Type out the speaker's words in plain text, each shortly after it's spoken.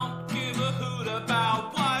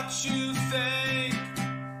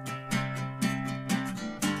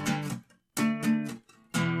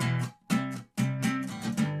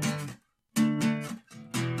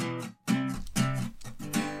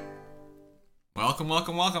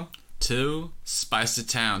welcome to Spice to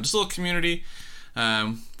Town. Just a little community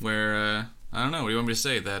where, I don't know, what do you want me to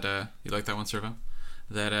say? That you like that one, Servo?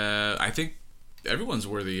 That I think everyone's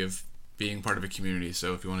worthy of being part of a community.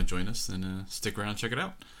 So if you want to join us, then stick around and check it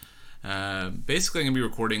out. Basically, I'm going to be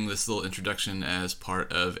recording this little introduction as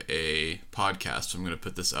part of a podcast. So I'm going to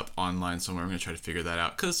put this up online somewhere. I'm going to try to figure that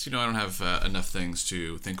out because, I don't have enough things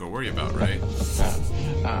to think or worry about, right?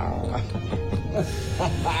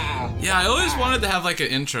 Yeah, I always wanted to have like an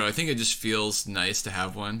intro. I think it just feels nice to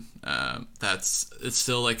have one. It's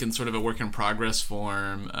still like in sort of a work in progress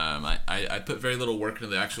form. I put very little work into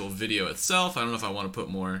the actual video itself. I don't know if I want to put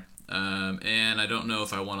more. And I don't know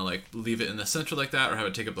if I want to like leave it in the center like that or have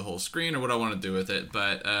it take up the whole screen or what I want to do with it.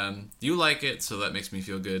 But you like it, so that makes me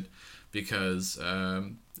feel good because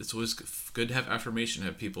it's always good to have affirmation,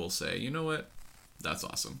 have people say, you know what, that's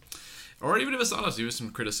awesome. Or even if it's not us, give us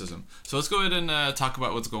some criticism. So let's go ahead and talk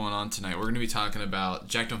about what's going on tonight. We're going to be talking about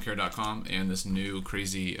JackDon'tCare.com and this new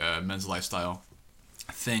crazy men's lifestyle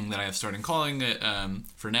thing that I have started calling it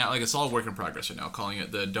for now. Like, it's all work in progress right now. Calling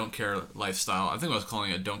it the Don't Care lifestyle. I think I was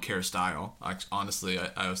calling it Don't Care style. Honestly,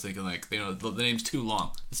 I was thinking like, the name's too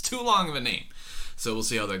long. It's too long of a name. So we'll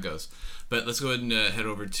see how that goes. But let's go ahead and head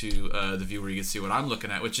over to the view where you can see what I'm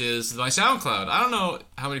looking at, which is my SoundCloud. I don't know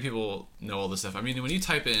how many people know all this stuff. I mean, when you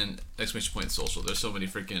type in !social, there's so many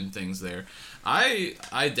freaking things there. I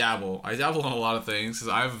dabble. I dabble on a lot of things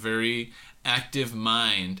because I have a very active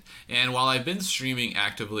mind. And while I've been streaming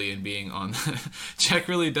actively and being on Jack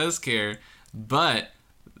really does care, but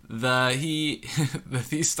the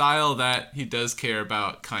style that he does care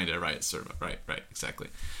about, kinda, right? Servo, right, exactly.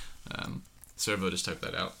 Servo just typed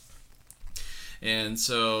that out. And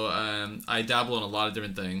so I dabble in a lot of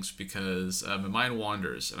different things because my mind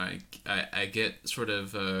wanders and I get sort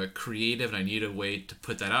of creative and I need a way to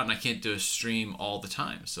put that out, and I can't do a stream all the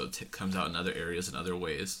time. So it comes out in other areas and other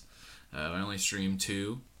ways. I only stream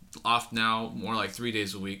 2, off now, more like 3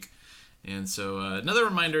 days a week. And so another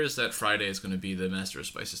reminder is that Friday is going to be the Master of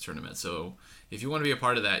Spices tournament. So if you want to be a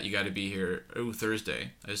part of that, you got to be here.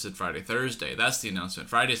 Thursday. I just said Friday. Thursday. That's the announcement.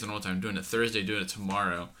 Friday's the normal time. I'm doing it Thursday, doing it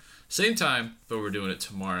tomorrow. Same time, but we're doing it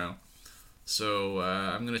tomorrow. So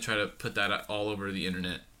I'm going to try to put that all over the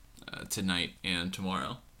internet tonight and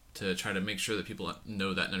tomorrow to try to make sure that people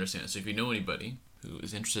know that and understand it. So if you know anybody who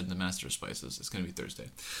is interested in the Master of Spices, it's going to be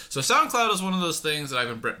Thursday. So SoundCloud is one of those things that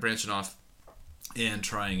I've been branching off and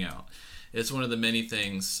trying out. It's one of the many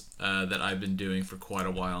things that I've been doing for quite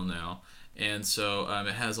a while now. And so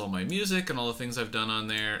it has all my music and all the things I've done on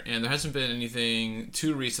there. And there hasn't been anything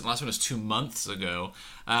too recent. Last one was 2 months ago.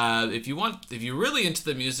 If you're really into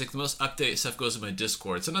the music, the most update stuff goes in my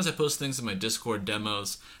Discord. Sometimes I post things in my Discord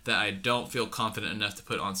demos that I don't feel confident enough to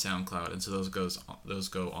put on SoundCloud. And so those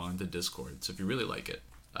go on the Discord. So if you really like it,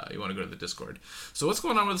 you want to go to the Discord. So what's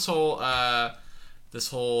going on with this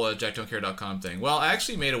whole JackDon'tCare.com thing? Well, I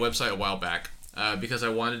actually made a website a while back because I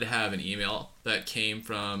wanted to have an email that came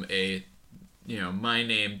from a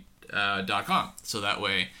myname.com. So that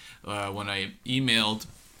way, when I emailed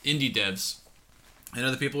indie devs and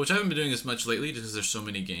other people, which I haven't been doing as much lately just because there's so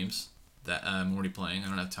many games that I'm already playing, I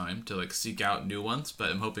don't have time to like seek out new ones,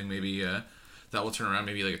 but I'm hoping maybe that will turn around,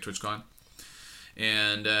 maybe like a TwitchCon.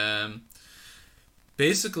 And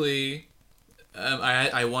basically,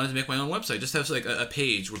 I wanted to make my own website, just have like a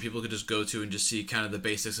page where people could just go to and just see kind of the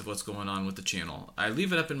basics of what's going on with the channel. I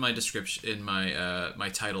leave it up in my description, in my my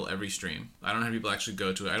title every stream. I don't have people actually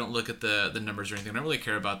go to it. I don't look at the numbers or anything. I don't really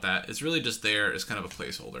care about that. It's really just there as kind of a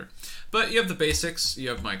placeholder. But you have the basics. You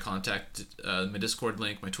have my contact, my Discord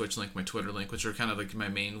link, my Twitch link, my Twitter link, which are kind of like my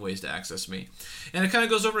main ways to access me. And it kind of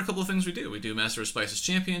goes over a couple of things we do. We do Master of Spices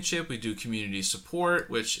Championship. We do community support,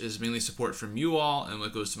 which is mainly support from you all and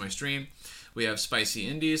what goes to my stream. We have Spicy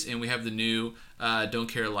Indies, and we have the new Don't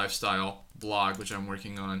Care Lifestyle blog, which I'm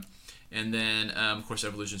working on. And then, of course,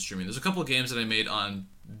 Evolution Streaming. There's a couple of games that I made on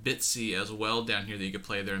Bitsy as well down here that you can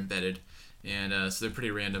play. They're embedded. And so they're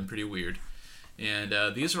pretty random, pretty weird. And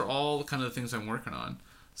these are all kind of the things I'm working on.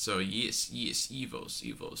 So, yes,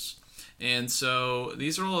 Evos. And so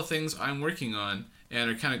these are all the things I'm working on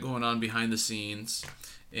and are kind of going on behind the scenes.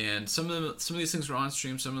 And some of these things are on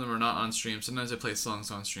stream, some of them are not on stream. Sometimes I play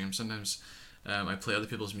songs on stream. Sometimes I play other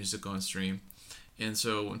people's music on stream. And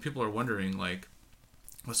so when people are wondering, like,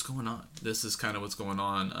 what's going on? This is kind of what's going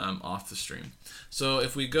on off the stream. So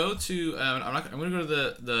if we go to, I'm going to go to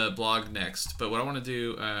the blog next, but what I want to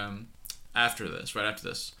do right after this, what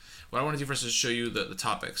I want to do first is show you the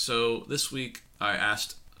topics. So this week I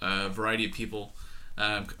asked a variety of people,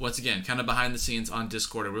 once again, kind of behind the scenes on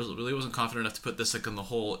Discord. I really wasn't confident enough to put this like on the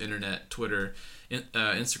whole internet, Twitter,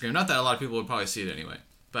 Instagram. Not that a lot of people would probably see it anyway.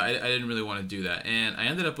 but I didn't really want to do that. And I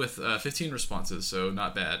ended up with 15 responses, so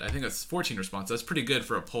not bad. I think that's 14 responses. That's pretty good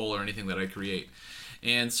for a poll or anything that I create.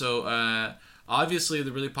 And so obviously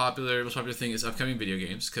the most popular thing is upcoming video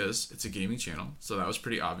games, because it's a gaming channel, so that was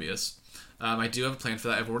pretty obvious. I do have a plan for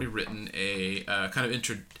that. I've already written a kind of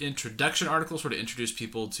introduction article, sort of introduce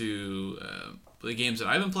people to the games that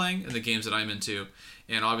I've been playing and the games that I'm into,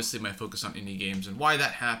 and obviously my focus on indie games and why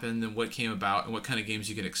that happened and what came about and what kind of games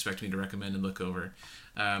you can expect me to recommend and look over.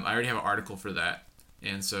 I already have an article for that,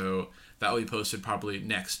 and so that will be posted probably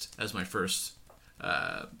next as my first,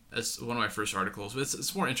 as one of my first articles. But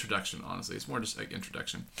it's more introduction, honestly. It's more just like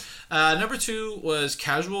introduction. Number 2 was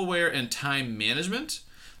casual wear and time management.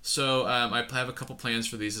 So I have a couple plans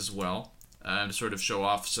for these as well, to sort of show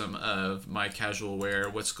off some of my casual wear,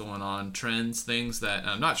 what's going on, trends, things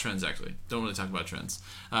that not trends actually. Don't really talk about trends.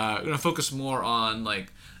 We're gonna focus more on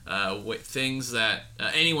like things that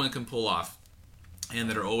anyone can pull off, and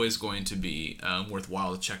that are always going to be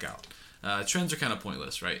worthwhile to check out. Trends are kind of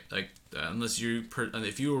pointless, right? Like unless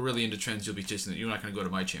if you were really into trends, you'll be chasing it. You're not going to go to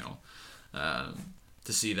my channel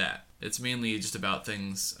to see that. It's mainly just about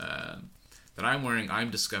things that I'm wearing,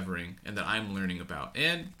 I'm discovering, and that I'm learning about.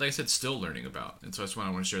 And like I said, still learning about. And so that's why I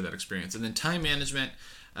want to share that experience. And then time management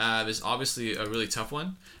is obviously a really tough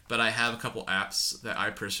one, but I have a couple apps that I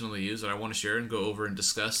personally use that I want to share and go over and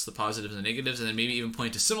discuss the positives and negatives, and then maybe even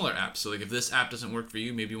point to similar apps. So like if this app doesn't work for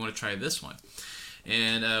you, maybe you want to try this one.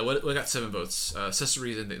 And we got 7 votes.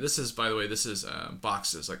 Accessories, and this is, by the way, this is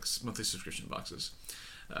boxes, like monthly subscription boxes.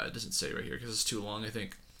 It doesn't say right here because it's too long, I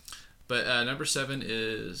think. But number 7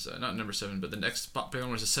 is, not number 7, but the next popular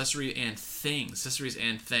one was accessories and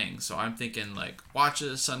things. So I'm thinking like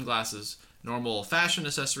watches, sunglasses, normal fashion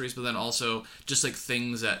accessories, but then also just like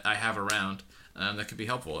things that I have around that could be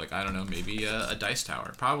helpful. Like, I don't know, maybe a dice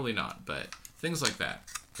tower. Probably not, but things like that.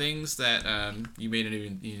 Things that you may not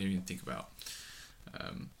even think about.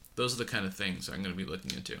 Those are the kind of things I'm going to be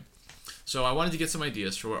looking into. So I wanted to get some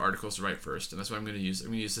ideas for what articles to write first, and that's what I'm going to use. I'm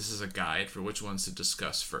going to use this as a guide for which ones to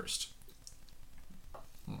discuss first.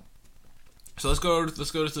 So let's go to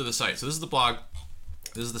the site. So this is the blog.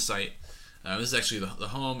 This is the site. This is actually the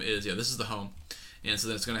home. This is the home. And so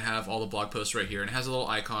then it's going to have all the blog posts right here, and it has a little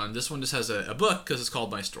icon. This one just has a book because it's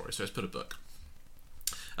called My Story. So I just put a book.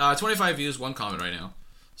 25 views, 1 comment right now.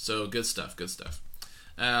 So good stuff.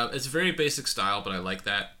 It's a very basic style, but I like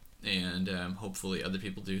that, and hopefully other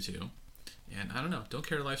people do too. And I don't know, don't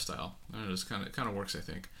care lifestyle. I don't know, it kind of works, I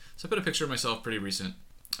think. So I put a picture of myself, pretty recent.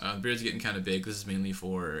 The beard's getting kind of big. This is mainly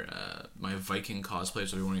for my Viking cosplay,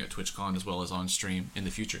 so I'll be wearing at TwitchCon as well as on stream in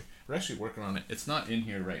the future. We're actually working on it. It's not in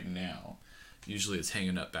here right now. Usually it's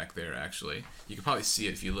hanging up back there, actually. You can probably see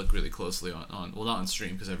it if you look really closely on well, not on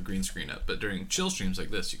stream because I have a green screen up, but during chill streams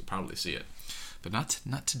like this, you could probably see it. But not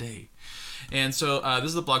today. And so this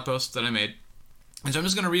is the blog post that I made. And so I'm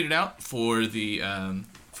just going to read it out for the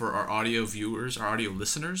for our audio viewers, our audio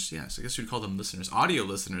listeners. Yes, I guess we'd call them listeners. Audio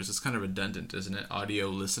listeners. It's kind of redundant, isn't it? Audio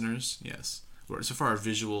listeners. Yes. So for our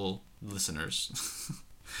visual listeners.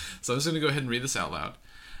 So I'm just going to go ahead and read this out loud.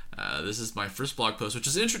 This is my first blog post, which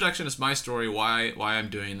is an introduction. It's my story, why I'm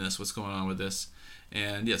doing this, what's going on with this.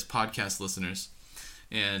 And yes, podcast listeners.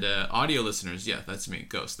 And audio listeners, yeah, that's me,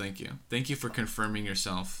 Ghost. Thank you. Thank you for confirming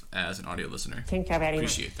yourself as an audio listener. Thank you very much.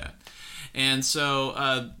 Appreciate that. And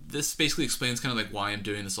so this basically explains kind of like why I'm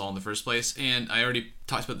doing this all in the first place. And I already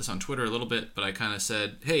talked about this on Twitter a little bit, but I kind of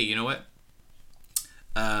said, hey, you know what?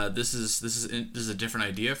 This is a different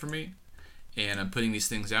idea for me, and I'm putting these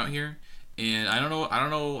things out here. And I don't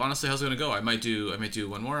know honestly how it's gonna go. I might do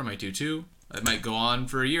 1 more. I might do 2. I might go on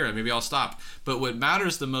for a year, and maybe I'll stop. But what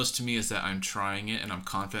matters the most to me is that I'm trying it, and I'm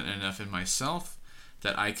confident enough in myself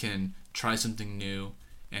that I can try something new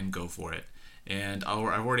and go for it. And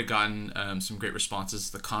I've already gotten some great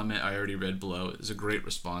responses. The comment I already read below is a great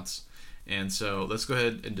response. And so let's go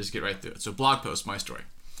ahead and just get right through it. So blog post, my story.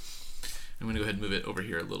 I'm going to go ahead and move it over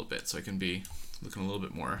here a little bit so I can be looking a little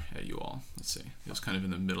bit more at you all. Let's see. It was kind of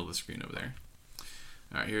in the middle of the screen over there.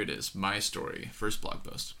 All right, here it is. My story. First blog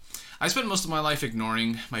post. I spent most of my life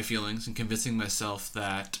ignoring my feelings and convincing myself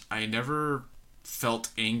that I never felt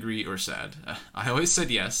angry or sad. I always said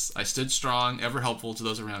yes. I stood strong, ever helpful to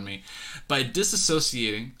those around me. By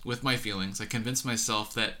disassociating with my feelings, I convinced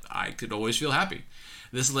myself that I could always feel happy.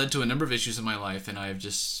 This led to a number of issues in my life, and I have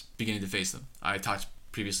just beginning to face them. I talked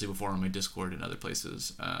previously before on my Discord and other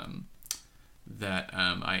places that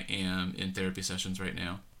I am in therapy sessions right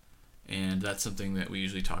now. And that's something that we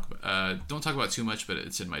usually talk about. Don't talk about too much, but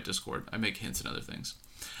it's in my Discord. I make hints and other things.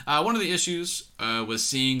 One of the issues was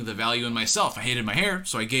seeing the value in myself. I hated my hair,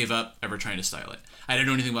 so I gave up ever trying to style it. I didn't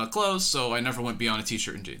know anything about clothes, so I never went beyond a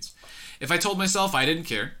t-shirt and jeans. If I told myself I didn't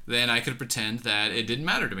care, then I could pretend that it didn't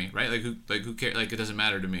matter to me, right? Who cares? Like, it doesn't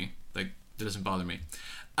matter to me. Like, it doesn't bother me.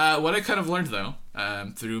 What I kind of learned, though,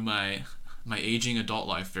 through my aging adult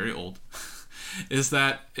life, very old, is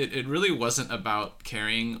that it really wasn't about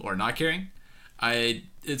caring or not caring.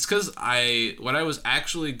 It's because what I was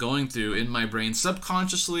actually going through in my brain,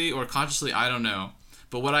 subconsciously or consciously, I don't know.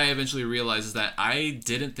 But what I eventually realized is that I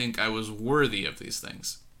didn't think I was worthy of these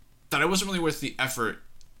things. That I wasn't really worth the effort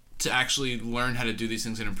to actually learn how to do these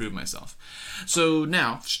things and improve myself. So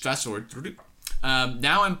now, fast forward,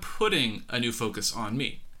 now I'm putting a new focus on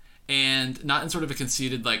me. And not in sort of a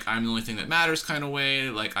conceited, like, I'm the only thing that matters kind of way,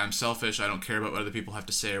 like, I'm selfish, I don't care about what other people have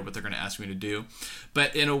to say or what they're going to ask me to do,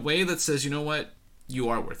 but in a way that says, you know what, you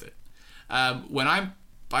are worth it.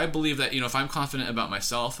 I believe that, if I'm confident about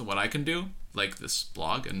myself and what I can do, like this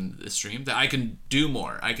blog and this stream, that I can do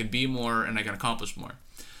more, I can be more, and I can accomplish more.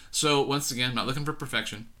 So, once again, I'm not looking for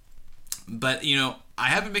perfection, but, I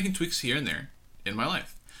have been making tweaks here and there in my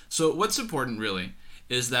life. So, what's important, really,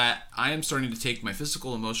 is that I am starting to take my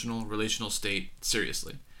physical, emotional, relational state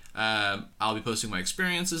seriously. I'll be posting my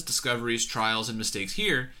experiences, discoveries, trials, and mistakes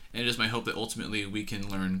here, and it is my hope that ultimately we can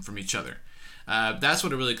learn from each other. That's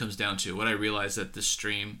what it really comes down to. What I realize that this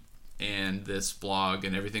stream and this blog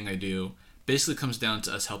and everything I do basically comes down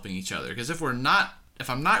to us helping each other. Because if I'm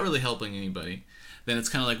not really helping anybody, then it's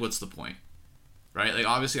kind of like, what's the point, right? Like,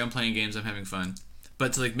 obviously I'm playing games, I'm having fun,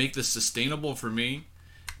 but to make this sustainable for me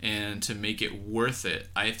and to make it worth it,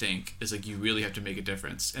 I think, is you really have to make a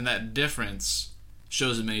difference. And that difference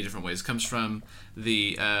shows in many different ways. It comes from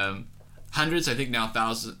the hundreds, I think now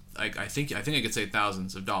thousands, I think I could say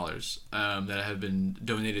thousands of dollars that have been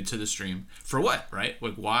donated to the stream. For what, right?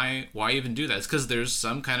 Why even do that? It's because there's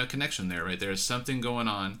some kind of connection there, right? There's something going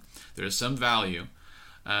on. There's some value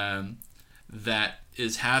that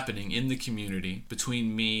is happening in the community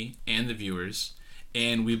between me and the viewers,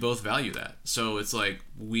 and we both value that. So it's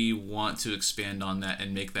we want to expand on that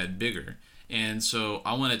and make that bigger. And so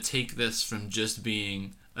I want to take this from just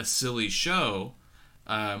being a silly show,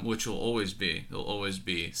 which it'll always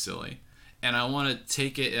be silly. And I want to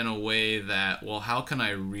take it in a way that, well, how can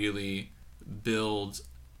I really build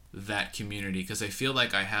that community? Because I feel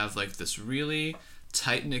like I have this really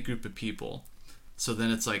tight-knit group of people. So then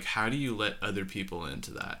it's how do you let other people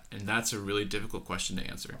into that? And that's a really difficult question to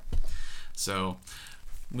answer. So,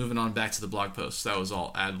 moving on back to the blog post, that was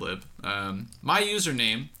all ad lib. My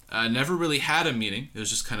username never really had a meaning. It was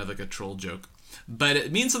just kind of a troll joke, but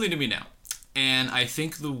it means something to me now. And I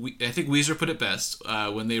think Weezer put it best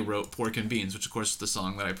when they wrote "Pork and Beans," which of course is the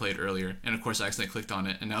song that I played earlier. And of course I accidentally clicked on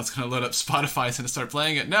it, and now it's going to load up Spotify and start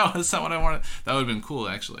playing it. No, that's not what I wanted. That would have been cool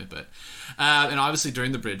actually, but and obviously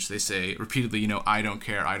during the bridge they say repeatedly, I don't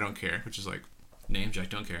care, which is name Jack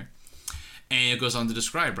don't care. And it goes on to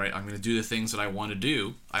describe, right, I'm going to do the things that I want to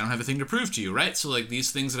do. I don't have a thing to prove to you, right? So,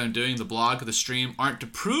 these things that I'm doing, the blog, the stream, aren't to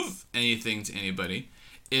prove anything to anybody.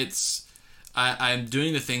 I'm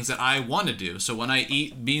doing the things that I want to do. So when I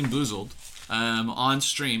eat Bean Boozled on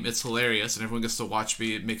stream, it's hilarious, and everyone gets to watch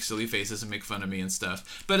me make silly faces and make fun of me and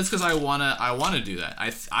stuff. But it's because I wanna do that.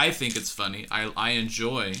 I think it's funny. I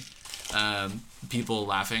enjoy people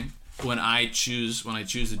laughing when I choose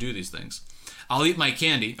to do these things. I'll eat my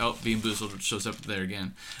candy. Oh, Bean Boozled shows up there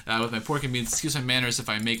again. With my pork and beans, excuse my manners if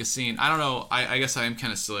I make a scene. I don't know. I guess I am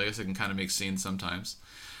kind of silly. I guess I can kind of make scenes sometimes.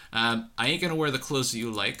 I ain't going to wear the clothes that you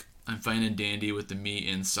like. I'm fine and dandy with the me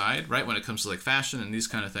inside, right? When it comes to fashion and these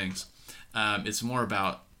kind of things. It's more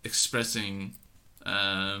about expressing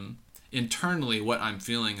internally what I'm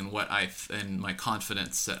feeling and and my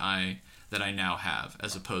confidence that I now have,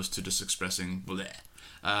 as opposed to just expressing bleh.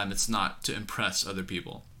 It's not to impress other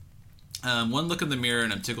people. One look in the mirror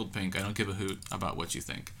and I'm tickled pink. I don't give a hoot about what you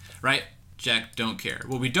think. Right? Jack, don't care.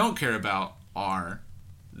 What we don't care about are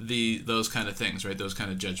those kind of things, right? Those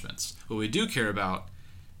kind of judgments. What we do care about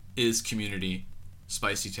is community,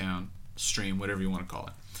 Spicy Town, stream, whatever you want to call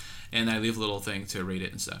it. And I leave a little thing to rate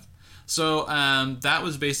it and stuff. So that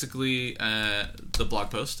was basically the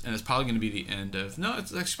blog post, and it's probably going to be the end of... No,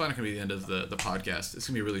 it's actually probably not going to be the end of the podcast. It's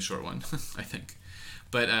going to be a really short one, I think.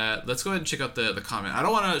 But let's go ahead and check out the comment. I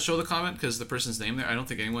don't want to show the comment because the person's name there, I don't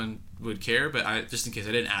think anyone would care, but just in case,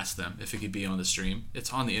 I didn't ask them if it could be on the stream.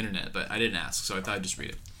 It's on the internet, but I didn't ask, so I thought I'd just read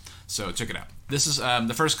it. So check it out. This is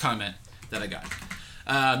the first comment that I got.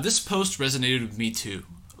 This post resonated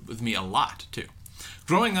with me a lot, too.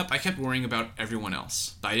 Growing up, I kept worrying about everyone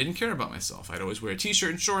else, but I didn't care about myself. I'd always wear a t-shirt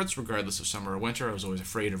and shorts, regardless of summer or winter. I was always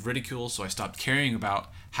afraid of ridicule, so I stopped caring about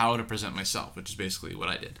how to present myself, which is basically what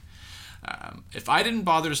I did. If I didn't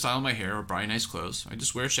bother to style my hair or buy nice clothes, I'd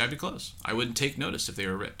just wear shabby clothes. I wouldn't take notice if they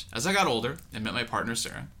were ripped. As I got older and met my partner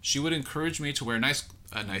Sarah, she would encourage me to wear nice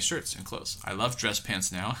shirts and clothes. I love dress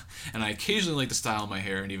pants now, and I occasionally like to style my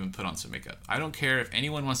hair and even put on some makeup. I don't care if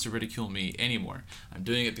anyone wants to ridicule me anymore. I'm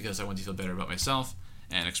doing it because I want to feel better about myself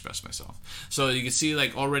and express myself. So you can see,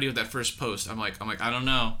 like, already with that first post, I'm like, I don't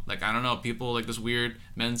know. People like this weird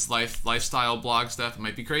men's lifestyle blog stuff. It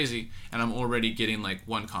might be crazy, and I'm already getting like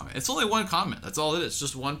one comment. It's only one comment. That's all it is.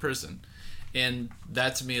 Just one person. And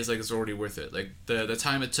that to me is like, it's already worth it. Like the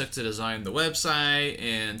time it took to design the website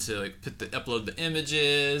and to like upload the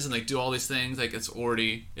images and like do all these things, like it's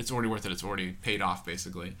already worth it. It's already paid off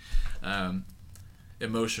basically,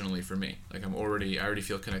 emotionally for me. Like I already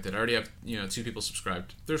feel connected. I already have 2 people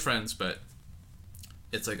subscribed. They're friends, but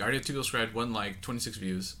it's like I already have 2 people subscribed, 1 like, 26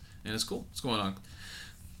 views, and it's cool. What's going on?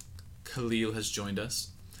 Khalil has joined us.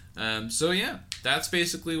 So yeah, that's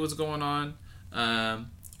basically what's going on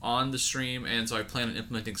the stream, and so I plan on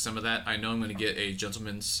implementing some of that. I know I'm going to get a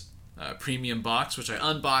Gentleman's premium box, which I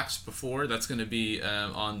unboxed before. That's going to be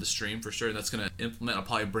on the stream for sure. That's going to implement. I'll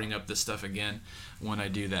probably bring up this stuff again when I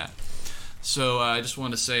do that. So I just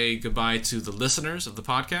want to say goodbye to the listeners of the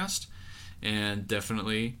podcast, and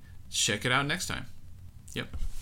definitely check it out next time. Yep.